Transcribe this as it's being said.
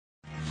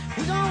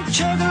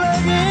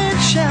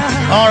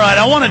All right,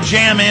 I want to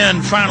jam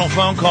in final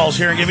phone calls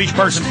here and give each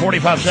person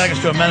 45 seconds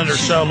to a minute or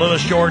so.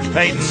 Lewis, George,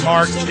 Peyton,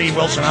 Mark, Steve,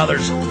 Wilson,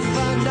 others.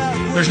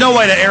 There's no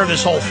way to air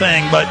this whole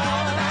thing, but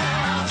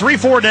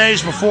 3-4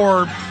 days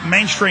before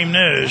mainstream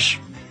news,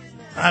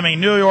 I mean,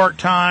 New York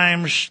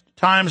Times,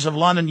 Times of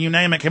London, you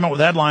name it, came up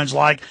with headlines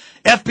like,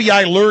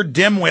 FBI lured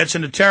dimwits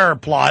into terror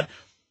plot.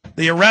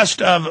 The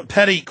arrest of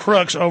petty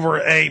crooks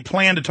over a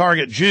plan to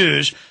target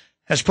Jews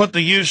has put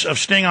the use of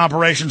sting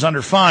operations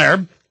under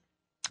fire.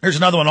 Here's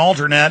another one,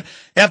 alternate.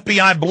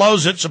 FBI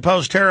blows it.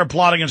 Supposed terror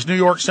plot against New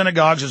York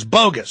synagogues is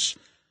bogus.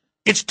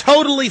 It's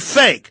totally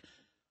fake.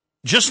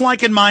 Just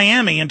like in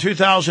Miami in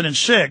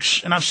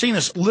 2006, and I've seen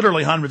this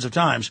literally hundreds of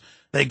times,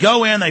 they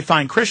go in, they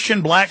find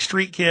Christian black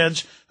street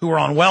kids who are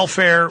on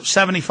welfare,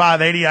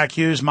 75, 80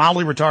 IQs,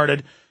 mildly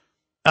retarded.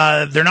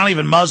 They're not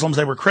even Muslims.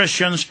 They were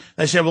Christians.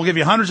 They said, we'll give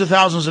you hundreds of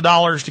thousands of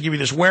dollars to give you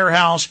this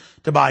warehouse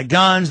to buy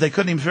guns. They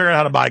couldn't even figure out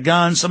how to buy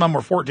guns. Some of them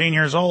were 14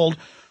 years old.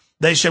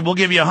 They said, we'll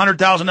give you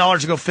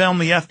 $100,000 to go film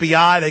the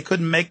FBI. They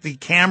couldn't make the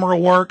camera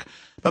work.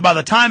 But by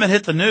the time it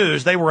hit the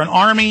news, they were an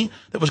army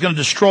that was going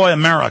to destroy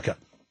America.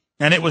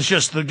 And it was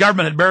just, the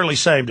government had barely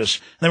saved us.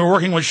 And they were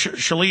working with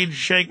Khalid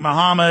Sheikh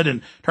Mohammed,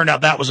 and turned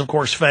out that was, of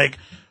course, fake.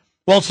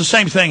 Well, it's the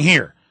same thing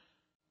here.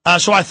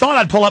 So I thought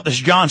I'd pull up this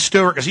Jon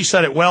Stewart, because he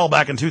said it well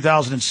back in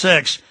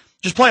 2006.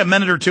 Just play a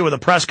minute or two of the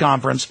press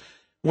conference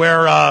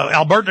where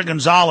Alberto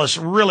Gonzalez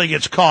really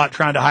gets caught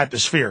trying to hype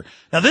this fear.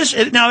 Now,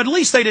 at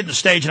least they didn't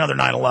stage another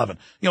 9/11.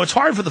 You know, it's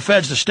hard for the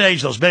feds to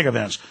stage those big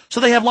events. So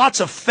they have lots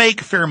of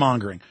fake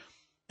fear-mongering.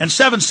 And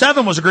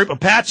 7/7 was a group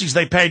of patsies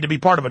they paid to be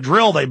part of a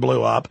drill they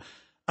blew up.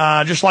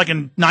 Just like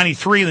in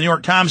 93, the New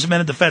York Times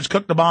admitted the feds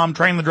cooked the bomb,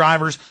 trained the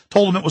drivers,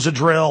 told them it was a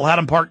drill, had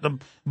them park the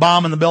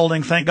bomb in the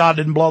building. Thank God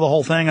didn't blow the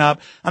whole thing up.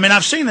 I mean,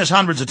 I've seen this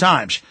hundreds of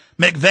times.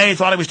 McVeigh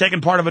thought he was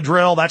taking part of a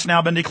drill. That's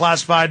now been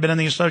declassified, been in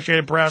the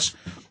Associated Press,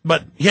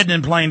 but hidden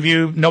in plain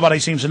view. Nobody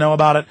seems to know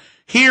about it.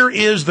 Here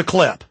is the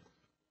clip.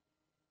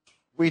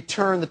 We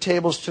turn the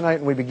tables tonight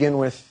and we begin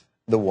with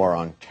the war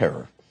on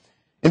terror.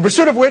 In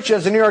pursuit of which,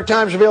 as the New York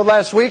Times revealed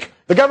last week,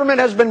 the government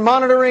has been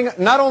monitoring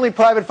not only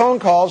private phone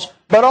calls,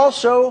 but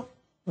also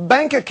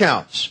bank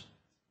accounts,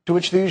 to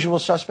which the usual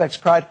suspects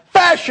cried,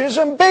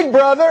 "Fascism, Big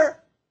Brother!"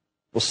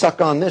 We'll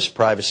suck on this,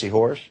 privacy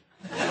horse.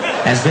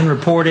 As been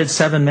reported,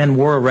 7 men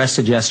were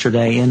arrested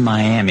yesterday in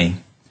Miami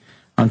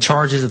on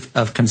charges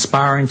of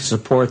conspiring to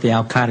support the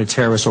al-Qaeda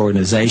terrorist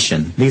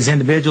organization. These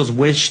individuals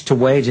wish to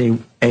wage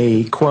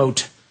a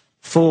quote,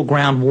 full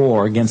ground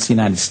war against the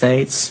United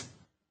States.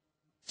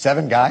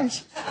 7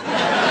 guys?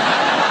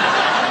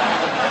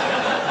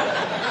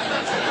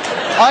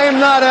 I am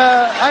not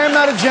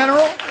a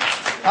general.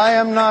 I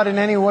am not in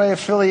any way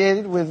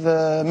affiliated with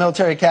the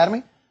military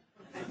academy.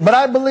 But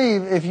I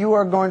believe if you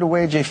are going to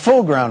wage a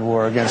full ground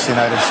war against the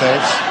United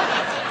States,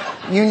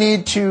 you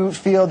need to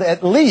field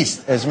at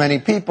least as many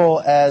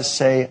people as,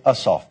 say, a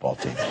softball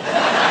team. Which,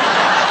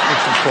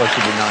 of course,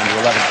 would be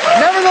 9/11.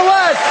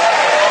 Nevertheless,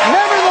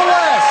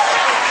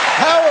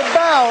 how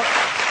about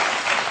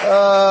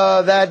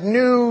that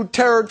new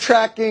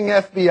terror-tracking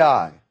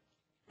FBI?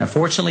 Now,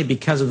 fortunately,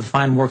 because of the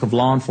fine work of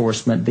law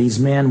enforcement, these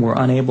men were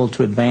unable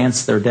to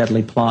advance their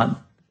deadly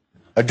plot.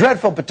 A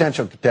dreadful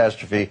potential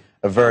catastrophe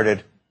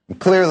averted. And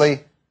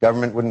clearly,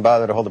 government wouldn't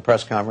bother to hold a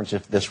press conference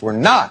if this were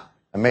not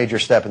a major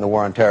step in the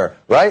war on terror,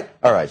 right?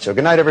 All right, so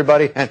good night,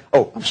 everybody. And,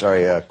 I'm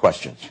sorry,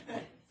 questions.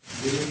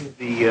 Did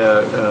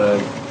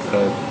the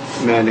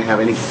man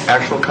have any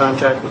actual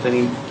contact with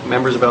any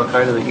members of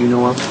al-Qaeda that you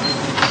know of?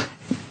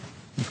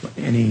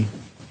 Any?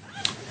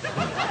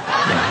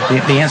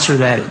 Yeah, the answer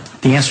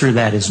to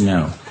that is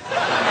no.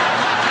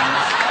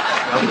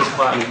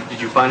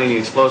 Did you find any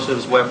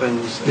explosives,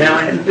 weapons? Now,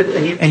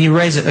 and you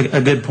raise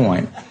a good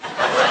point.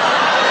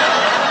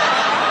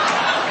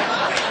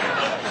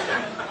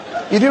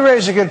 You do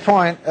raise a good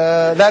point.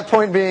 That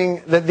point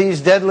being that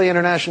these deadly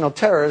international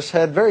terrorists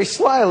had very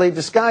slyly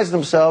disguised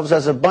themselves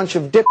as a bunch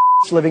of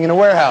dipshits living in a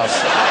warehouse.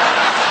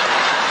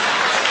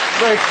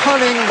 Very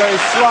cunning, very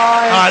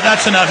sly. All right,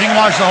 that's enough. You can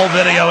watch the whole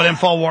video at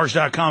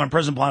Infowars.com and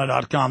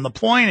PrisonPlanet.com. The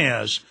point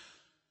is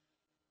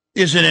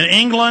that in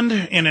England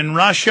and in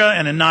Russia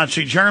and in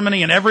Nazi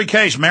Germany, in every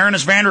case,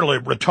 Marinus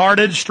Vanderloop,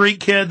 retarded street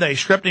kid, they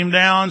stripped him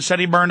down, said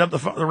he burned up the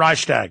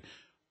Reichstag.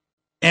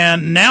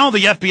 And now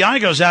the FBI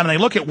goes out and they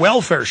look at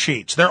welfare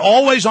sheets. They're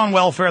always on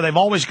welfare. They've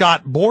always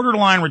got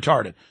borderline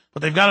retarded,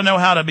 but they've got to know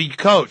how to be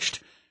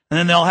coached. And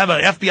then they'll have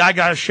an FBI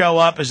guy show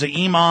up as an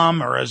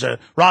imam or as a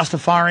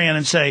Rastafarian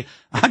and say,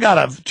 I got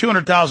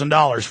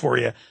 $200,000 for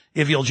you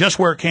if you'll just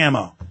wear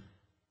camo.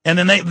 And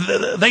then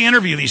they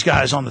interview these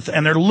guys on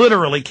and they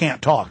literally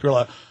can't talk. They're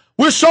like,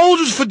 we're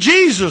soldiers for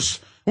Jesus.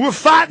 We're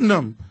fighting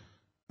them.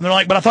 And they're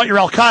like, but I thought you're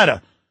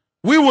Al-Qaeda.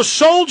 We were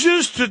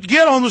soldiers to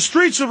get on the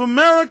streets of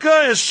America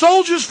as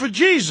soldiers for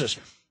Jesus.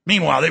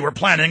 Meanwhile, they were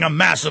planning a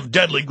massive,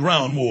 deadly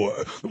ground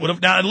war.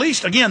 Now, at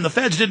least, again, the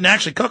feds didn't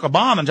actually cook a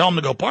bomb and tell them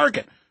to go park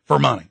it for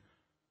money.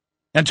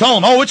 And tell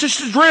them, it's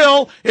just a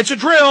drill. It's a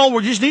drill.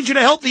 We just need you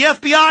to help the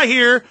FBI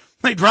here.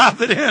 They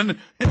drop it in.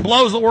 It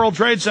blows the World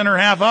Trade Center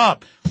half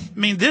up. I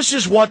mean, this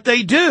is what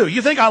they do.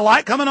 You think I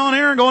like coming on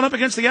air and going up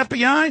against the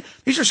FBI?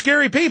 These are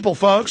scary people,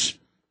 folks.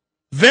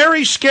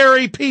 Very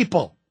scary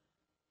people.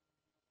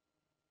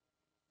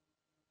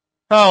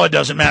 Oh, it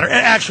doesn't matter.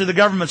 Actually, the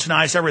government's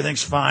nice.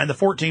 Everything's fine. The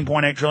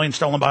 $14.8 trillion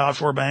stolen by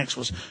offshore banks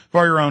was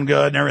for your own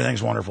good, and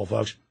everything's wonderful,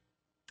 folks.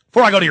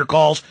 Before I go to your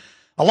calls,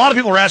 a lot of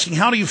people are asking,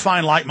 how do you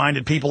find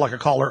like-minded people, like a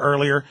caller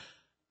earlier?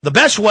 The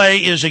best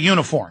way is a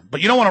uniform,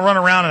 but you don't want to run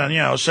around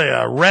in, say,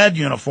 a red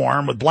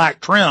uniform with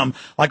black trim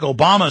like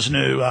Obama's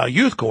new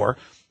Youth Corps.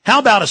 How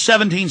about a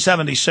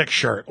 1776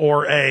 shirt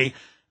or a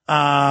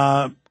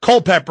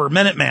Culpeper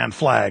Minuteman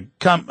flag?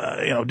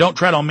 Don't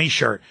tread on me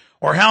shirt.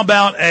 Or how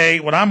about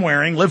what I'm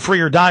wearing, Live Free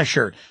or Die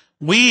shirt?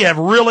 We have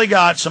really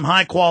got some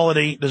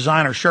high-quality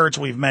designer shirts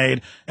we've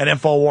made at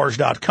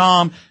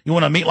Infowars.com. You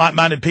want to meet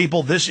like-minded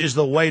people? This is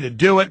the way to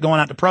do it. Going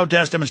out to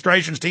protests,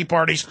 demonstrations, tea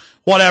parties,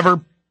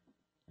 whatever.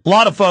 A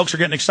lot of folks are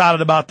getting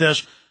excited about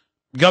this.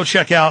 Go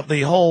check out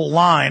the whole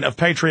line of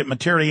Patriot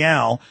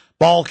material,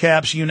 ball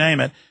caps, you name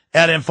it,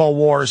 at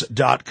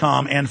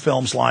Infowars.com, and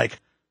films like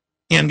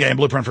Endgame,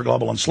 Blueprint for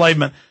Global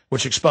Enslavement,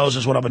 which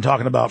exposes what I've been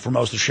talking about for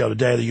most of the show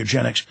today, the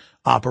eugenics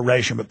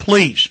operation. But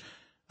please,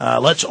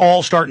 let's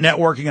all start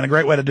networking, and a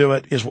great way to do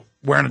it is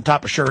wearing the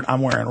type of shirt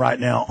I'm wearing right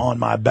now on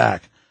my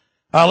back.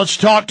 Let's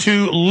talk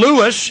to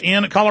Lewis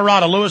in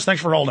Colorado. Lewis,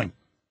 thanks for holding.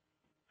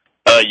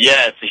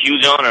 Yeah, it's a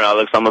huge honor,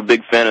 Alex. I'm a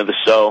big fan of the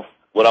show.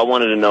 What I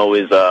wanted to know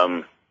is,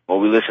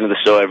 we listen to the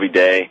show every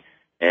day,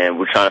 and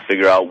we're trying to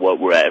figure out what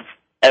we're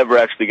ever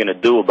actually going to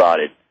do about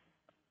it.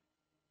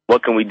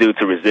 What can we do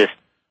to resist?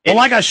 Well,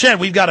 like I said,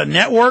 we've got to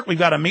network. We've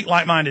got to meet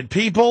like-minded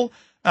people.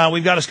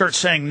 We've got to start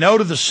saying no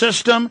to the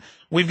system.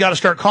 We've got to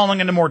start calling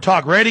into more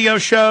talk radio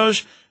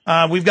shows.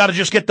 We've got to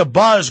just get the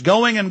buzz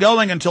going and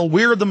going until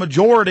we're the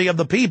majority of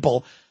the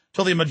people,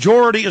 till the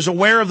majority is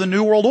aware of the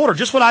New World Order.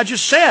 Just what I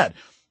just said.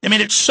 I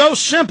mean, it's so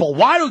simple.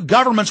 Why do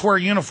governments wear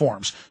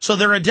uniforms? So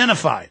they're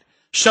identified,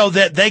 so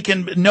that they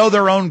can know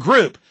their own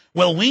group.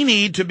 Well, we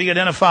need to be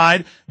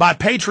identified by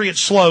patriot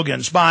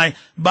slogans, by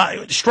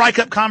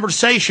strike-up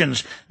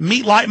conversations,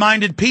 meet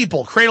like-minded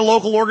people, create a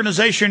local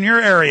organization in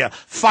your area,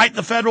 fight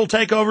the federal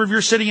takeover of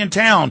your city and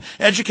town,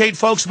 educate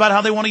folks about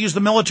how they want to use the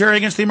military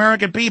against the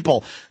American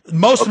people.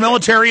 Most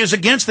military is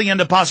against the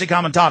end of posse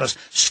comitatus.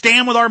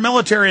 Stand with our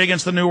military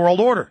against the New World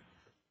Order.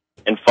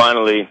 And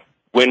finally,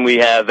 when we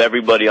have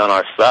everybody on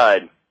our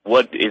side,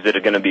 what is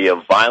it going to be, a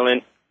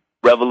violent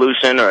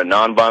revolution or a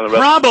nonviolent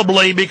revolution?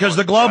 Probably, because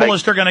the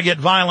globalists are going to get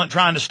violent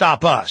trying to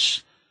stop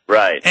us.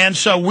 Right. And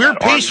so we're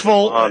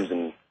peaceful. Arms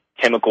and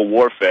chemical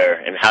warfare,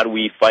 and how do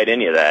we fight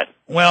any of that?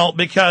 Well,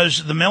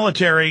 because the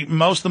military,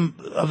 most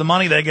of the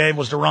money they gave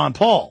was to Ron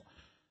Paul.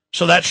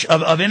 So that's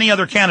of any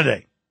other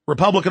candidate,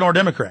 Republican or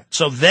Democrat.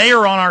 So they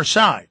are on our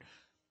side.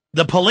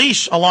 The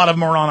police, a lot of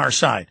them are on our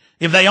side.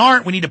 If they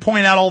aren't, we need to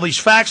point out all these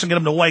facts and get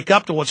them to wake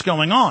up to what's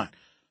going on.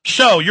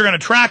 So you're going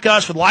to track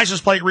us with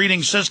license plate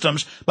reading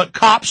systems, but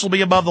cops will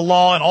be above the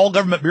law and all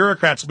government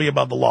bureaucrats will be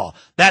above the law.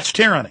 That's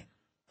tyranny.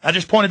 I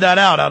just pointed that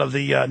out of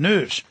the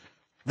news.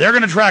 They're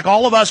going to track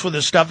all of us with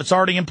this stuff that's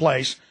already in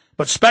place,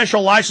 but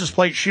special license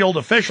plate shield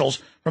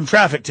officials from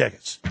traffic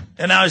tickets.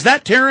 And now, is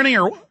that tyranny,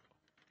 or,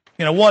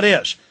 what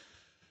is?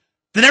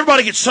 Then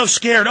everybody gets so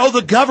scared. Oh,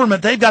 the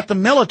government, they've got the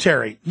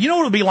military. You know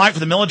what it would be like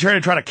for the military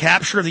to try to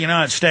capture the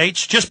United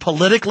States? Just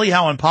politically,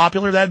 how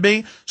unpopular that'd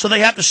be. So they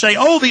have to say,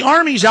 oh, the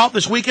Army's out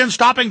this weekend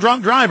stopping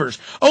drunk drivers.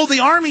 Oh,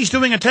 the Army's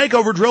doing a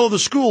takeover drill of the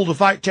school to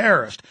fight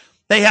terrorists.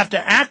 They have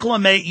to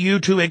acclimate you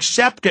to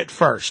accept it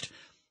first.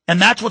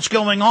 And that's what's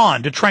going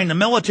on, to train the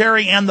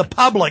military and the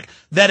public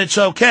that it's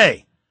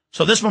okay.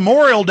 So this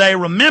Memorial Day,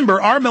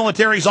 remember, our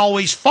military's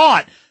always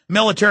fought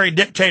military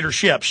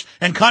dictatorships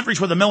and countries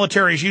where the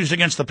military is used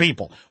against the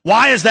people.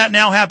 Why is that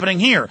now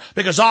happening here?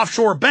 Because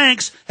offshore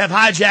banks have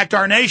hijacked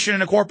our nation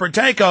in a corporate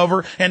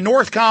takeover, and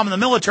Northcom and the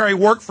military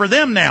work for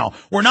them now.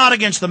 We're not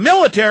against the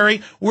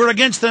military, we're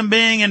against them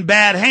being in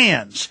bad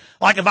hands.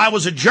 Like if I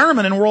was a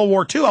German in World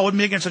War II, I wouldn't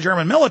be against the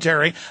German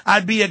military,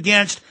 I'd be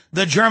against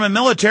the German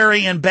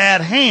military in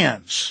bad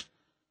hands.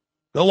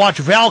 Go watch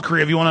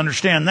Valkyrie if you want to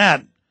understand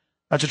that.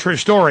 That's a true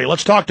story.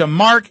 Let's talk to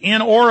Mark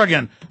in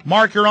Oregon.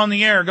 Mark, you're on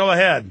the air. Go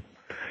ahead.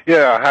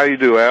 Yeah, how you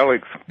do,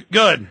 Alex?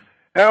 Good.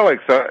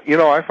 Alex,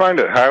 I find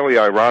it highly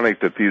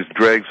ironic that these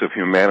dregs of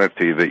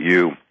humanity that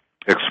you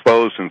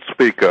expose and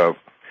speak of,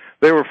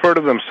 they refer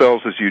to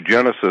themselves as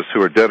eugenicists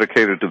who are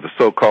dedicated to the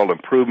so-called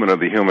improvement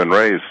of the human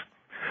race,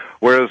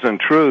 whereas in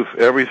truth,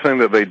 everything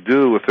that they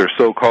do with their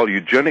so-called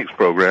eugenics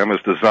program is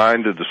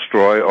designed to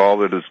destroy all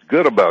that is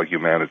good about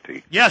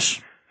humanity. Yes.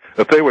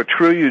 If they were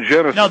true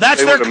eugenicists... No,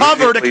 that's their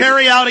cover to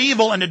carry out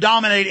evil and to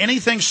dominate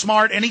anything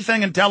smart,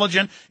 anything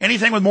intelligent,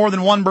 anything with more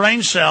than one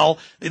brain cell.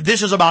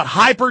 This is about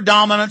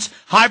hyper-dominance,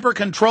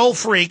 hyper-control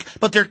freak,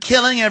 but they're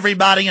killing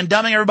everybody and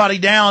dumbing everybody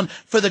down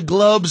for the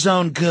globe's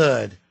own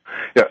good.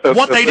 Yeah,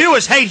 what they do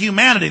is hate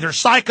humanity. They're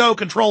psycho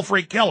control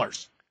freak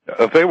killers.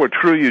 If they were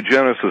true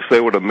eugenicists,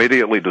 they would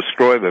immediately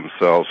destroy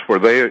themselves, for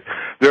they're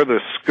the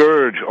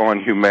scourge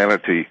on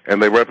humanity,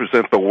 and they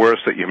represent the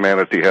worst that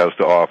humanity has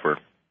to offer.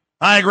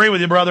 I agree with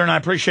you, brother, and I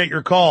appreciate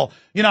your call.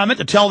 You know, I meant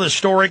to tell this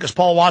story because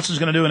Paul Watson's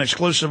going to do an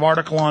exclusive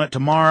article on it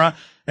tomorrow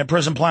at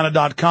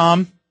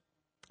prisonplanet.com.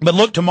 But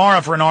look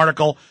tomorrow for an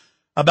article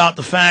about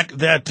the fact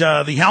that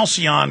the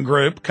Halcyon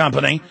Group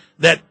company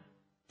that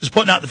is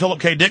putting out the Philip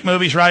K. Dick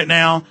movies right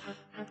now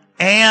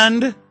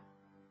and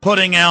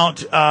putting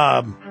out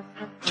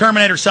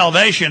Terminator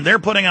Salvation, they're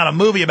putting out a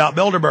movie about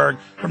Bilderberg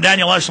from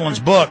Daniel Esselin's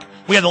book.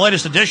 We have the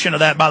latest edition of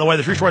that, by the way,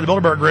 The True Story of the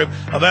Bilderberg Group,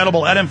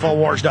 available at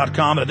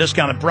Infowars.com at a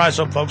discounted price.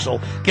 Hope folks will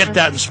get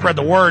that and spread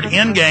the word.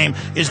 Endgame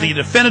is the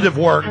definitive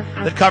work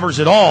that covers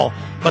it all.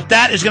 But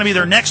that is going to be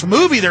their next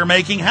movie they're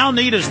making. How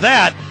neat is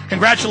that?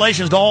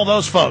 Congratulations to all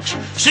those folks.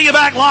 See you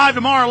back live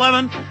tomorrow,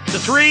 11 to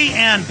 3,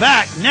 and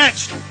back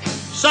next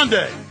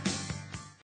Sunday.